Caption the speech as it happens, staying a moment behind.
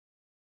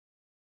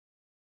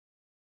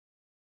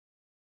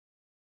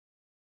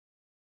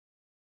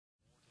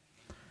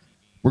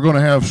We're going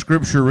to have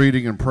scripture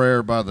reading and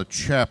prayer by the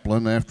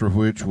chaplain, after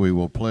which we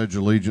will pledge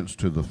allegiance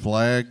to the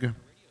flag.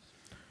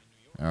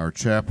 Our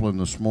chaplain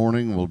this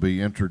morning will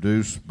be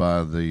introduced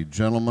by the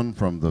gentleman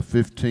from the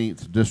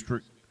 15th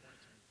District,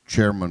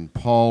 Chairman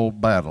Paul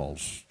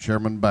Battles.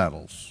 Chairman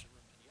Battles.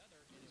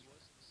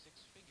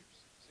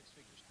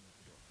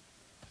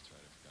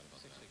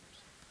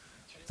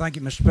 Thank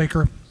you, Mr.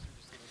 Speaker.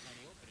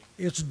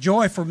 It's a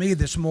joy for me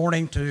this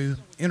morning to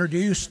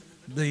introduce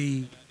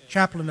the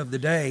chaplain of the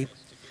day.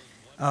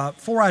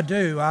 Before I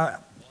do,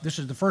 this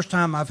is the first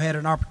time I've had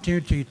an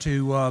opportunity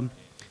to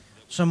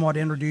somewhat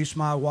introduce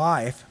my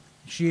wife.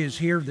 She is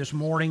here this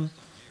morning.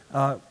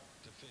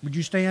 Would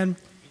you stand?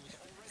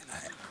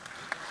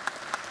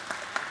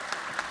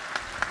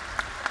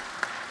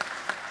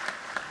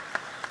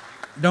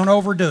 Don't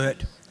overdo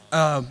it.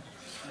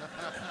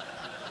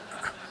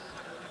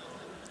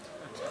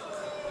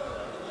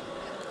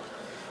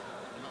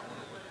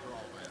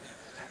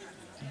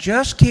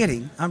 Just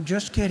kidding. I'm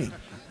just kidding.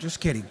 Just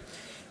kidding.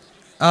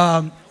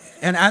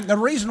 The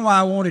reason why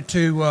I wanted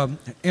to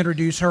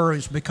introduce her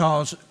is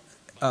because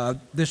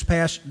this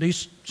past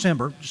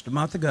December, just a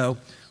month ago,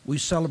 we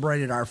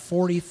celebrated our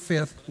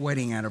 45th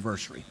wedding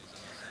anniversary.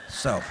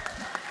 So,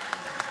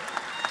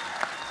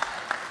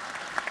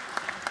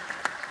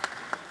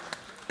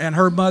 and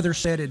her mother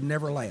said it'd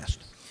never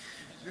last.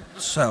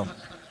 So,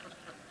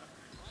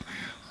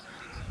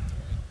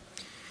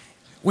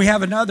 we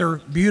have another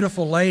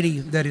beautiful lady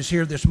that is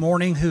here this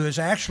morning who is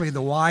actually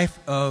the wife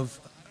of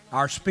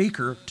our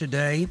speaker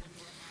today.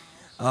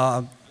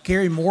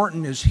 Carrie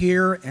Morton is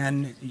here,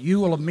 and you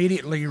will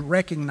immediately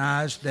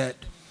recognize that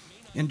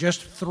in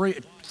just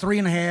three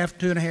and a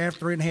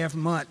half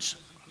months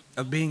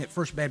of being at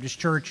First Baptist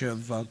Church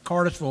of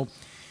Cartersville,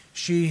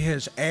 she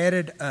has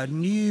added a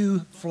new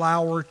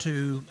flower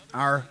to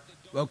our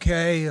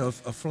bouquet of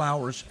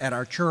flowers at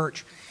our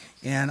church,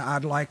 and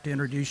I'd like to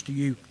introduce to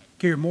you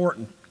Carrie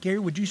Morton. Carrie,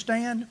 would you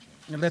stand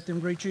and let them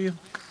greet you?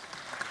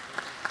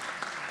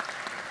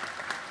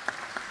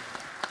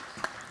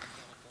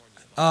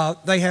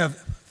 They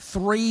have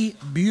 3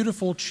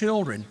 beautiful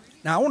children.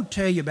 Now, I want to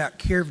tell you about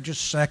Carrie for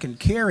just a second.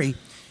 Carrie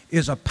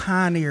is a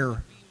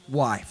pioneer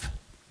wife.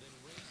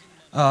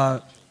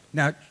 Now,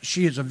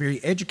 she is a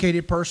very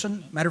educated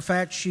person. Matter of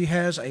fact, she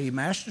has a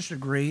master's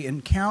degree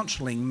in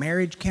counseling,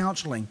 marriage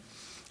counseling,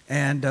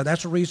 and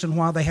that's the reason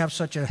why they have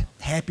such a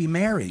happy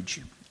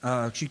marriage.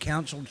 She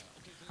counsels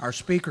our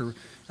speaker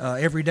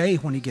every day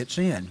when he gets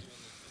in.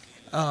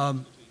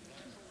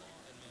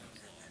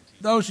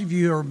 Those of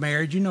you who are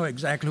married, you know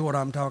exactly what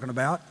I'm talking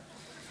about.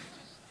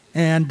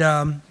 And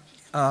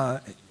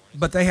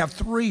but they have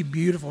 3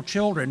 beautiful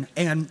children.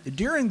 And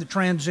during the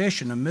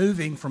transition of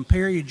moving from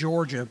Perry,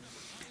 Georgia,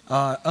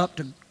 up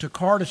to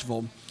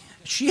Cartersville,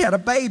 she had a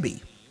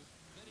baby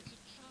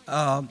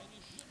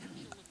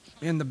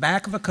in the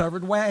back of a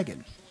covered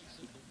wagon,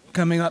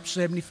 coming up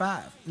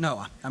 75.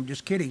 No, I'm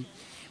just kidding.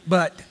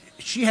 But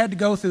she had to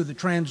go through the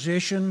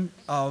transition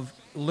of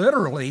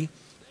literally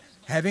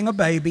having a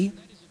baby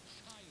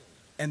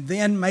and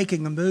then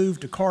making a move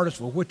to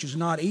Cartersville, which is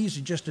not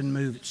easy just in the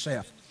move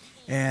itself.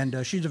 And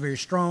she's a very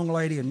strong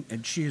lady,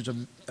 and she is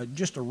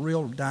just a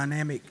real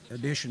dynamic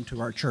addition to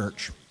our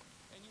church.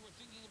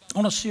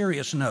 On a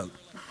serious note,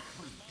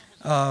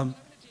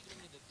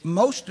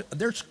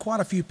 there's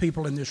quite a few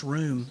people in this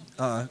room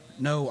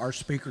know our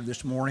speaker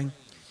this morning.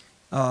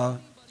 I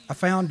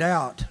found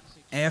out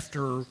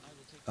after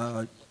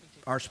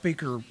our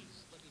speaker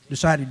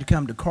decided to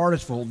come to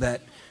Cartersville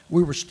that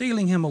we were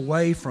stealing him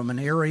away from an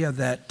area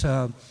that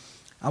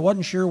I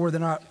wasn't sure whether or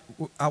not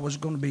I was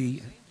going to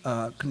be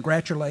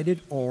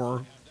congratulated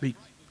or be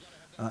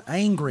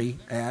angry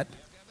at,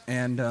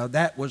 and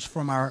that was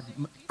from our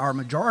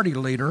majority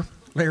leader,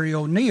 Larry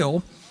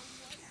O'Neill.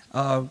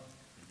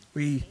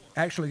 We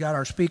actually got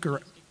our speaker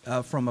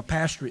from a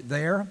pastorate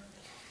there,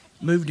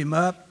 moved him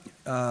up.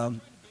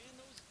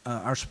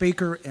 Our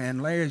speaker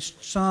and Larry's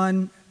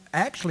son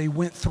actually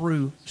went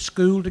through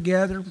school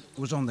together,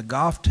 was on the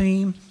golf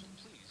team,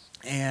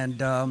 and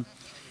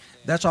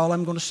that's all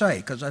I'm going to say,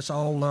 because that's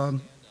all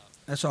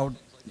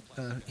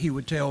he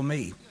would tell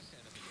me.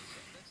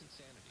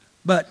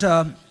 But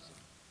in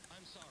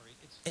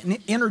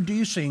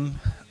introducing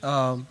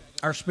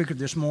our speaker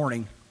this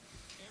morning,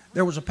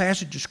 there was a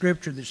passage of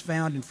scripture that's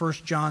found in 1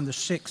 John, the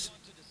first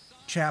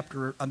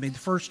chapter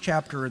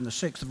and the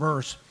 6th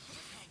verse,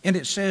 and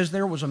it says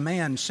there was a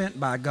man sent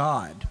by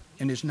God,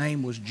 and his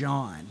name was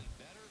John.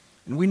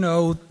 And we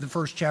know the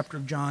first chapter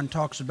of John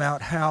talks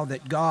about how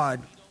that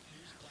God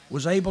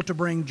was able to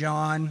bring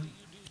John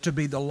to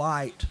be the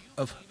light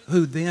of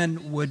who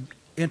then would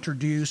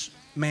introduce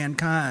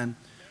mankind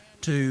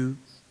to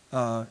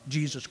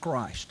Jesus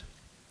Christ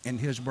and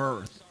his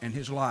birth and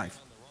his life.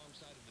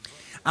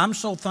 I'm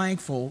so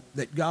thankful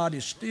that God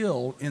is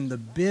still in the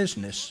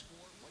business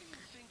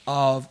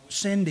of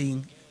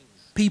sending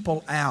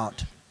people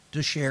out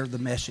to share the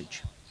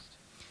message.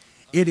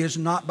 It is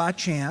not by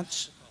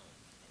chance.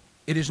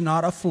 It is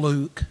not a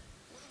fluke,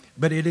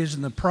 but it is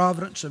in the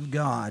providence of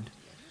God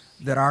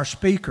that our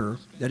speaker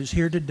that is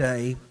here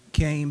today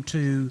came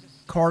to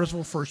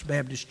Cartersville First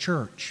Baptist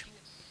Church.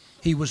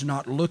 He was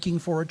not looking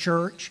for a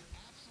church.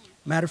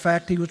 Matter of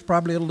fact, he was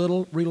probably a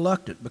little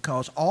reluctant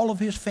because all of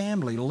his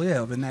family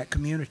live in that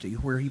community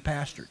where he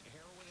pastored.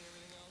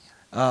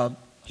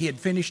 He had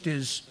finished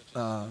his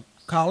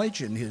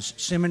college and his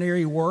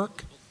seminary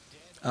work.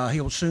 He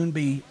will soon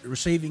be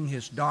receiving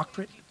his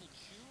doctorate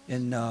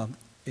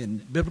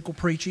in biblical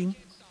preaching,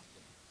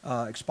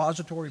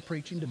 expository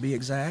preaching to be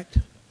exact.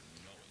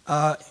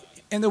 And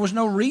there was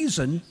no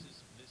reason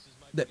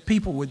that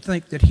people would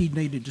think that he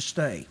needed to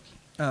stay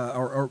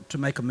or to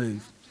make a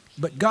move.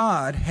 But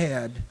God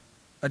had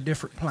a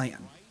different plan.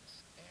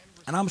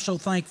 And I'm so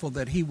thankful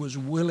that he was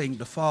willing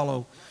to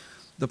follow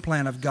the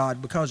plan of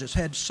God because it's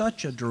had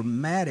such a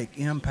dramatic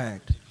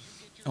impact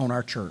on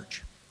our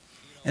church.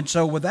 And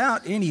so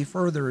without any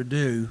further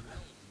ado,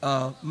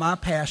 my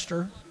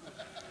pastor,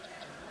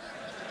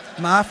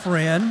 my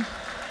friend,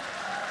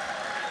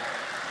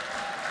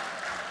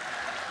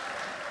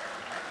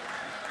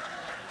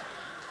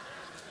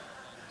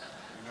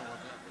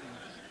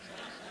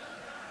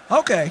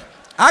 okay,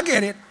 I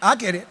get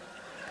it.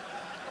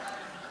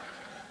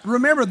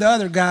 Remember the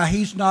other guy,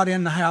 he's not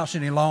in the house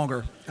any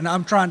longer, and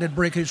I'm trying to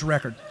break his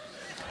record.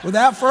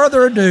 Without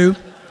further ado,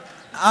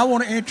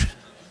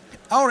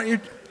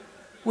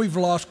 we've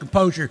lost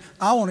composure.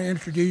 I want to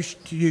introduce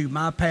to you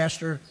my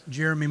pastor,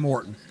 Jeremy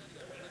Morton.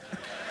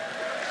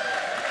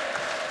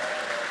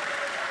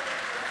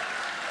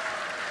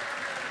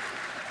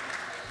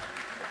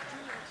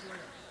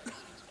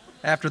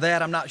 After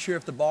that, I'm not sure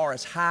if the bar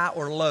is high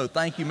or low.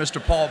 Thank you,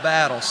 Mr. Paul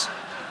Battles.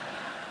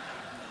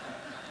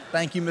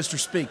 Thank you, Mr.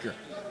 Speaker.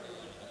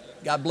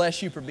 God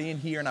bless you for being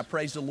here, and I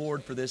praise the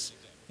Lord for this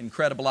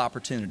incredible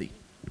opportunity.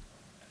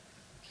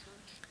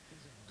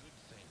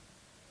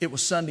 It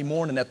was Sunday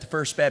morning at the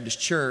First Baptist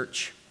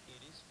Church,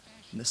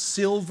 and the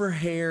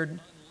silver-haired,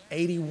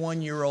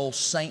 81-year-old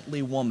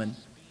saintly woman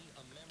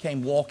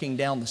came walking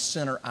down the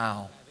center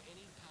aisle.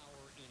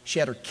 She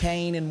had her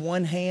cane in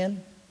one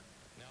hand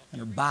and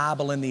her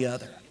Bible in the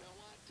other.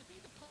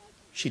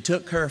 She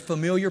took her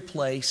familiar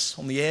place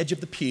on the edge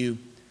of the pew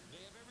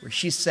where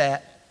she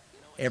sat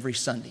every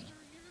Sunday.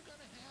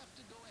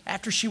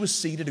 After she was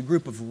seated, a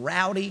group of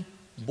rowdy,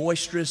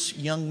 boisterous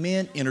young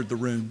men entered the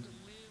room.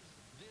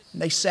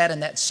 And they sat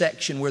in that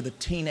section where the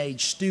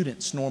teenage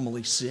students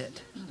normally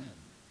sit.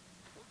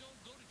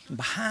 And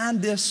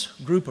behind this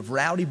group of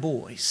rowdy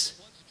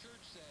boys,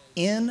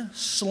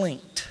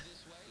 slinked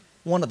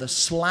one of the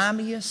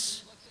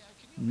slimiest,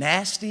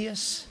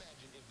 nastiest,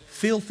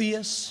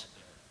 filthiest,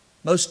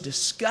 most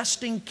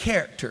disgusting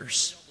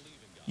characters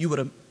you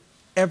would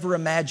ever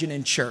imagine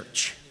in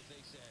church.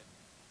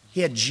 He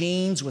had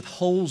jeans with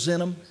holes in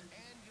them.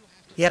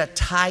 He had a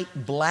tight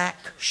black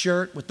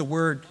shirt with the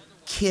word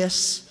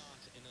KISS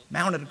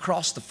mounted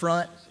across the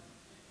front.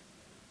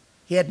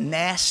 He had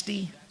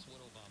nasty,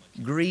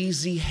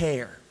 greasy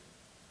hair.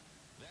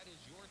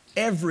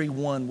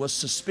 Everyone was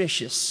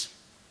suspicious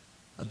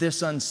of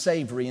this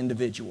unsavory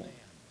individual.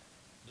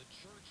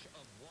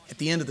 At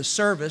the end of the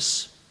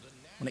service,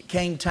 when it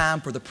came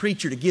time for the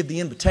preacher to give the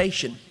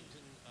invitation,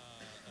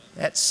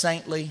 that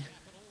saintly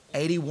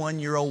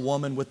 81-year-old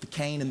woman with the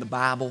cane and the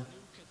Bible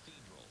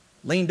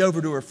leaned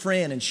over to her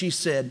friend and she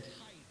said,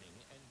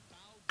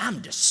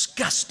 "I'm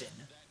disgusted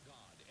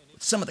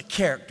with some of the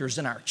characters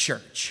in our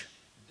church.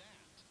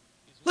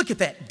 Look at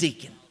that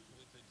deacon.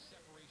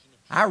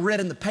 I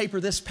read in the paper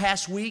this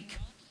past week,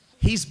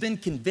 he's been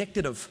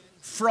convicted of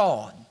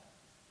fraud,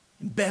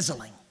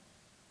 embezzling.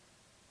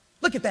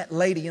 Look at that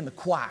lady in the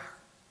choir.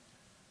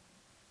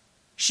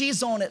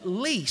 She's on at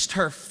least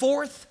her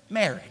 4th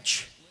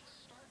marriage.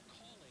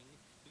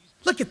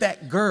 Look at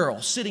that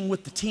girl sitting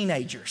with the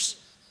teenagers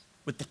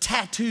with the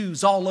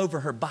tattoos all over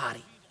her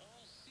body,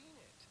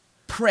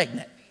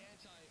 pregnant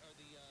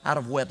out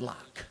of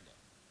wedlock.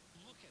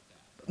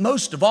 But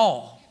most of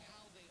all,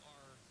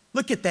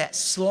 look at that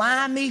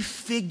slimy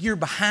figure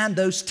behind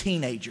those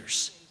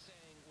teenagers.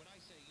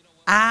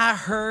 I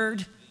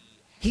heard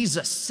he's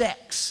a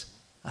sex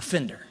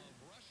offender.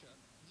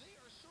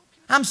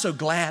 I'm so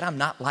glad I'm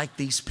not like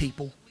these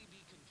people.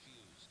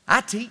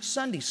 I teach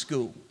Sunday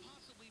school.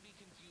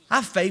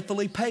 I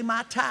faithfully pay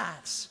my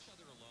tithes.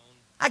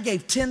 I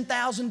gave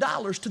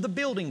 $10,000 to the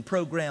building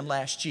program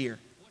last year.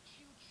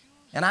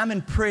 And I'm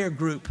in prayer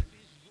group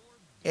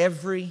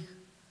every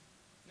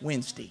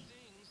Wednesday."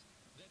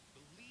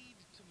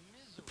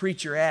 The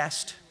preacher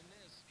asked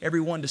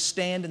everyone to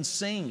stand and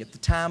sing at the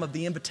time of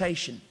the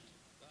invitation.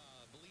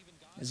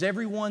 As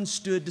everyone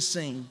stood to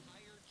sing,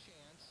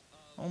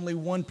 only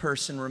one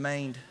person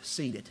remained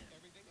seated.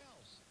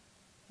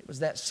 It was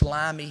that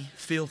slimy,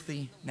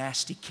 filthy,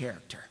 nasty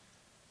character.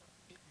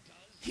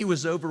 He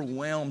was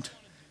overwhelmed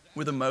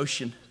with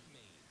emotion.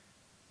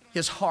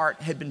 His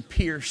heart had been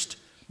pierced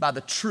by the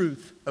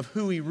truth of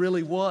who he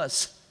really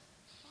was.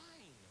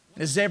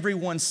 As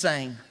everyone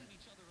sang,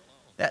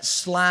 that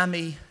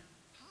slimy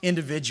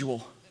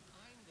individual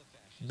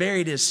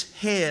buried his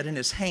head in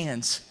his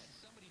hands,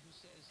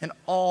 and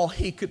all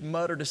he could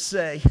mutter to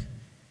say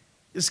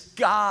is,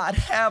 "God,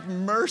 have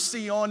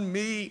mercy on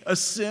me, a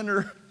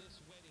sinner."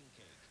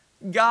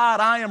 God,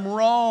 I am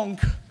wrong.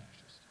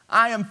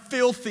 I am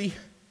filthy.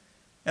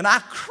 And I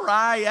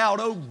cry out,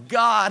 oh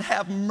God,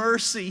 have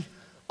mercy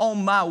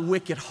on my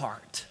wicked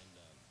heart.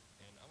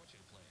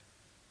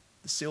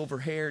 The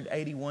silver-haired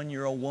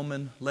 81-year-old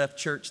woman left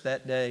church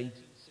that day.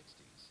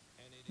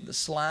 The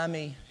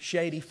slimy,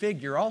 shady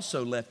figure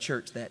also left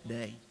church that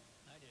day.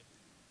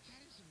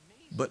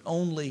 But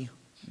only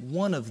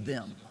one of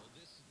them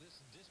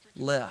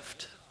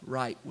left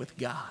right with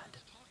God.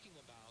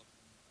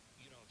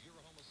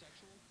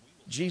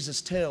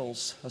 Jesus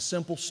tells a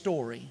simple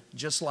story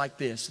just like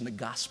this in the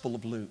Gospel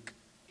of Luke.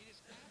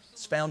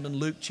 It's found in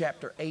Luke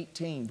chapter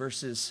 18,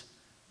 verses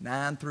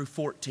 9 through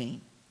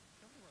 14.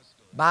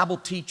 Bible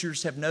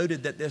teachers have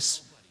noted that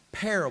this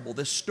parable,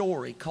 this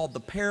story called the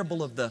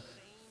parable of the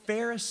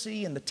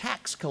Pharisee and the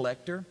tax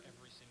collector,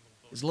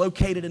 is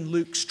located in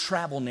Luke's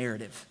travel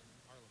narrative.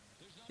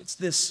 It's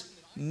this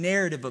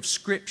narrative of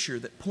Scripture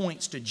that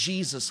points to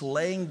Jesus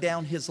laying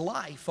down His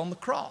life on the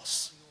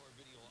cross.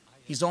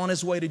 He's on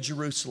His way to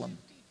Jerusalem.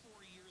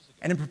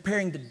 And in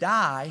preparing to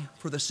die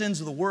for the sins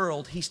of the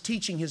world, He's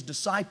teaching His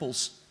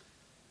disciples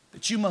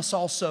that you must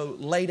also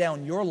lay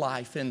down your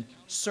life in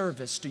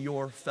service to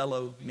your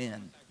fellow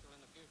men.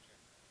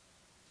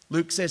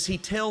 Luke says he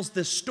tells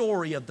this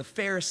story of the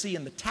Pharisee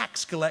and the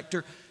tax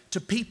collector to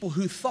people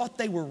who thought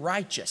they were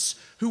righteous,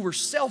 who were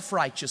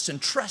self-righteous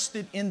and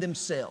trusted in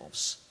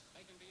themselves.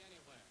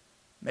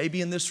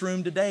 Maybe in this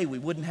room today we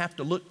wouldn't have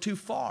to look too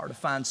far to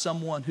find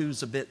someone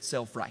who's a bit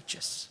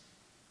self-righteous.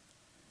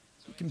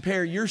 You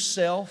compare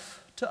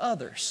yourself to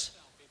others.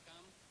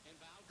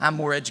 I'm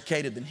more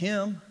educated than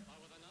him.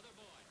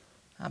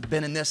 I've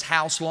been in this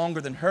house longer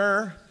than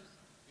her.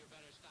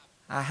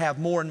 I have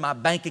more in my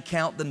bank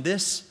account than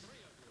this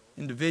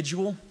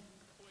individual.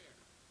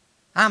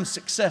 I'm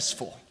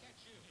successful.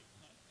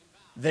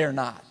 They're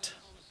not.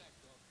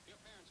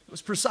 It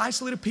was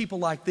precisely to people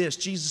like this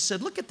Jesus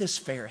said, look at this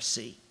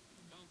Pharisee.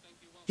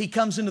 He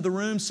comes into the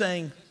room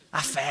saying,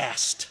 I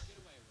fast,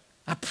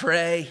 I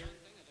pray,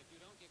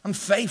 I'm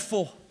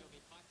faithful,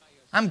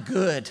 I'm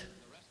good.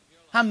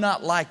 I'm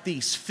not like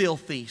these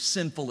filthy,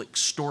 sinful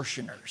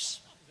extortioners.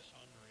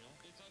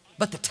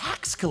 But the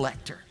tax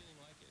collector,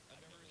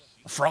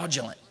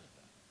 fraudulent,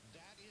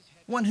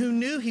 one who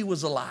knew he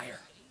was a liar,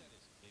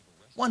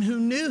 one who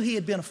knew he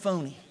had been a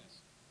phony,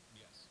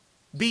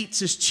 beats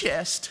his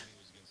chest.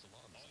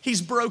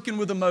 He's broken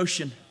with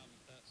emotion.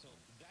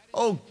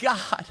 Oh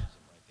God,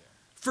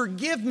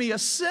 forgive me, a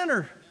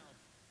sinner.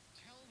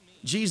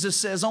 Jesus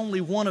says only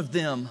one of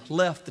them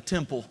left the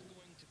temple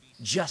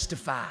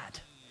justified,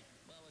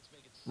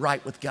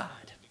 right with God.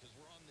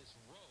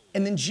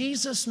 And then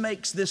Jesus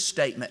makes this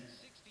statement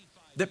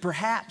that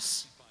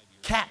perhaps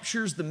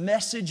captures the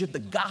message of the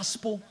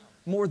gospel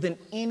more than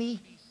any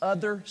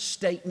other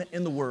statement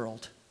in the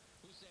world.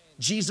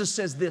 Jesus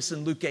says this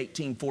in Luke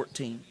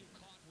 18:14.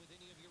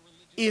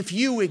 If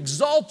you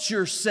exalt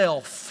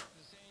yourself,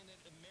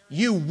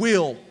 you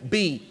will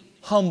be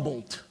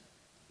humbled.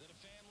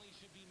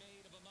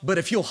 But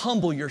if you'll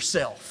humble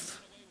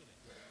yourself,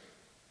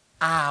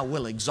 I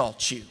will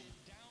exalt you.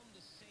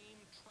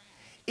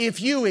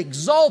 If you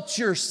exalt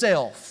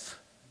yourself,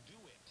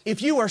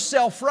 if you are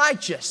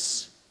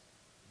self-righteous,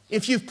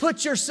 if you've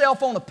put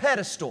yourself on a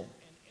pedestal,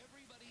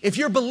 if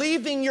you're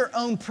believing your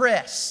own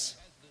press,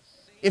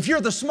 if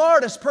you're the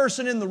smartest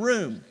person in the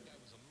room,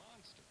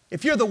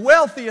 if you're the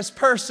wealthiest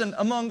person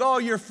among all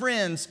your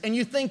friends and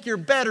you think you're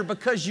better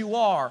because you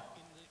are,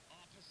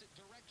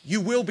 you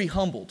will be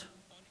humbled.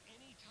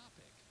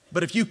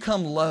 But if you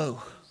come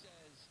low,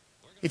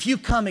 if you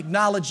come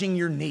acknowledging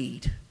your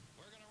need,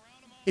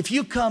 if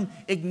you come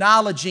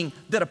acknowledging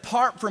that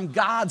apart from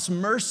God's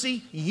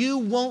mercy, you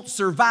won't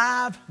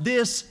survive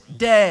this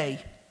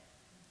day,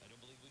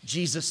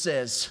 Jesus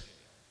says,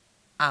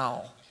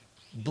 I'll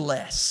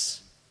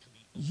bless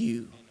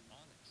you.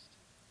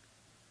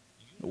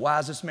 The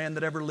wisest man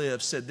that ever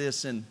lived said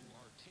this in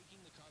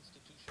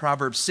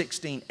Proverbs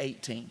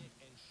 16:18,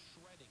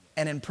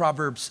 and in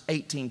Proverbs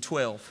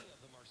 18:12,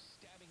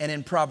 and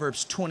in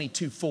Proverbs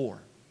 22:4.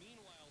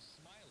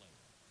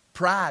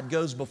 Pride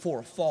goes before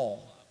a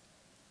fall,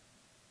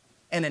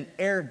 and an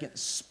arrogant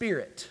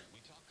spirit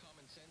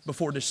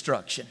before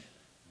destruction.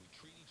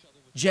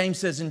 James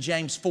says in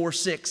James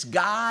 4:6,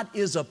 God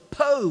is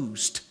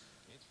opposed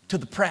to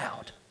the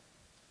proud,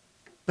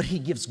 but He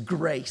gives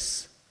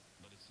grace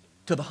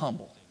to the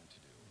humble.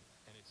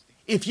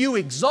 If you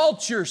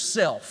exalt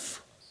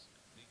yourself,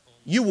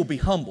 you will be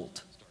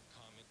humbled.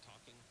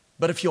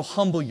 But if you'll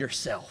humble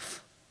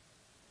yourself,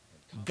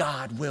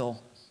 God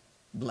will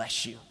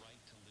bless you.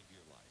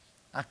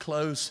 I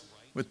close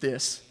with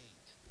this,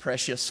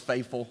 precious,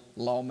 faithful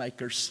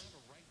lawmakers.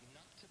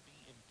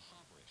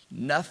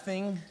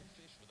 Nothing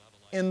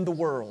in the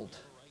world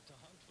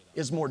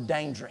is more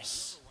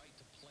dangerous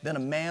than a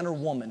man or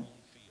woman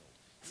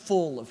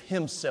full of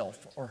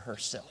himself or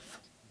herself.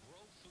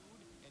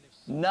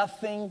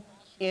 Nothing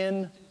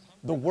in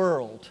the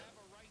world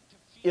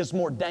is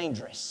more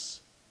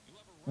dangerous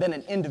than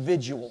an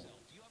individual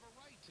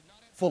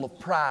full of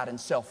pride and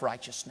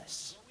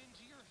self-righteousness.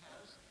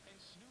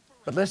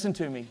 But listen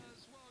to me,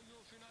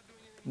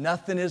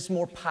 Nothing is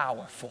more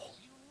powerful.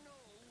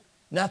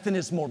 Nothing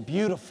is more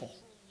beautiful.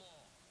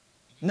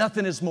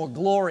 Nothing is more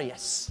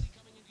glorious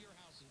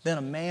than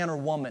a man or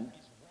woman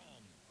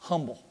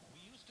humble,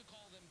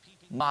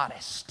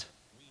 modest,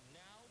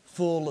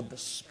 full of the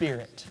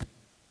Spirit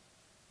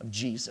of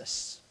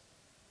Jesus.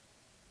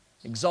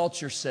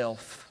 Exalt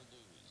yourself.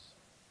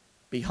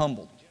 Be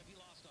humbled.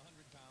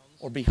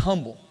 Or be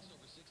humble.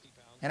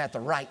 And at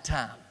the right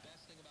time,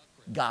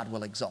 God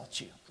will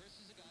exalt you.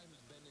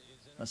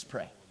 Let's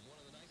pray.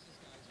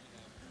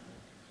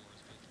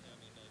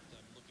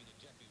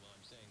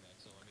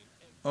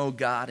 Oh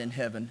God in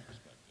heaven,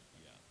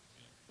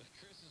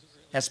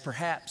 as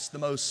perhaps the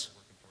most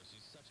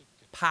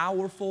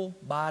powerful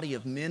body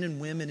of men and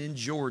women in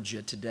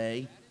Georgia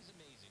today,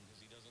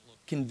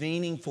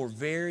 convening for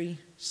very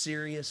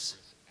serious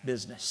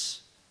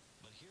business,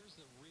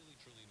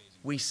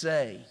 we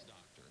say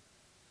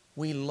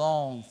we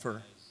long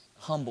for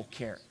humble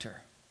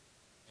character.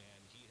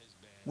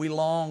 We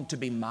long to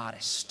be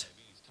modest.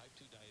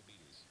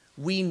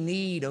 We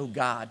need, oh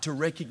God, to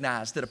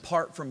recognize that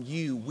apart from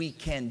you, we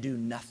can do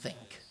nothing.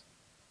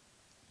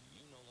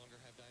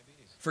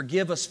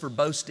 Forgive us for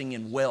boasting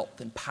in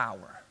wealth and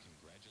power.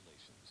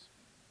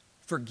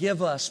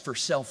 Forgive us for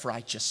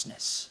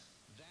self-righteousness.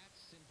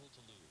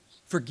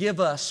 Forgive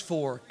us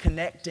for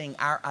connecting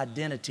our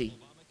identity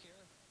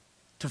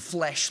to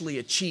fleshly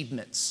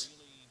achievements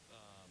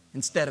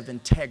instead of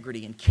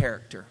integrity and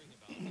character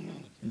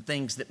and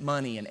things that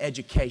money and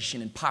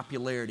education and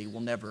popularity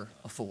will never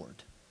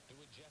afford.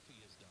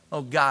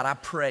 Oh God, I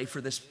pray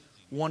for this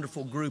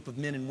wonderful group of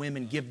men and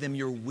women. Give them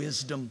your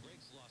wisdom.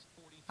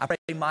 I pray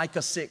Micah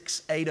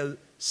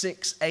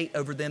 6:8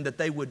 over them, that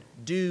they would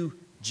do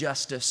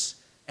justice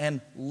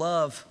and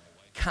love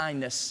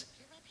kindness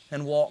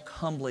and walk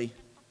humbly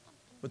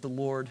with the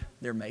Lord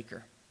their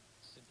Maker.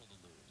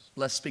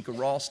 Bless Speaker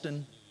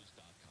Ralston.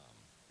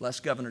 Bless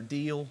Governor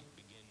Deal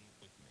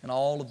and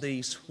all of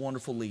these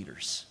wonderful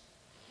leaders.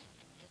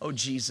 Oh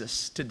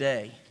Jesus,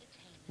 today,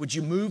 would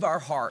you move our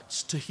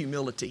hearts to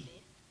humility,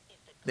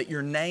 that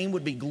your name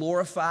would be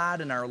glorified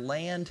in our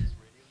land,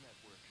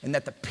 and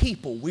that the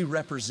people we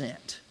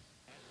represent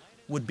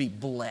would be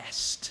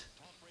blessed.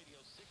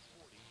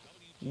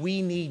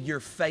 We need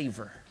your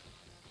favor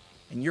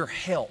and your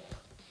help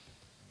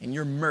and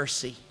your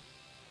mercy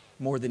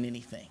more than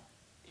anything.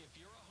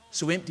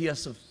 So empty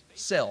us of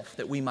self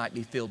that we might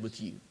be filled with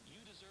you.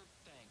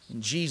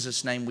 In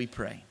Jesus' name we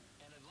pray.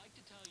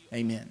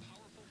 Amen.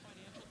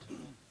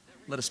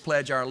 Let us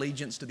pledge our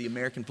allegiance to the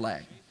American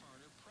flag.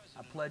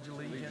 I pledge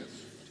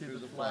allegiance to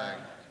the flag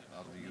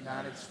of the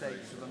United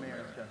States of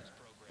America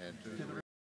and to the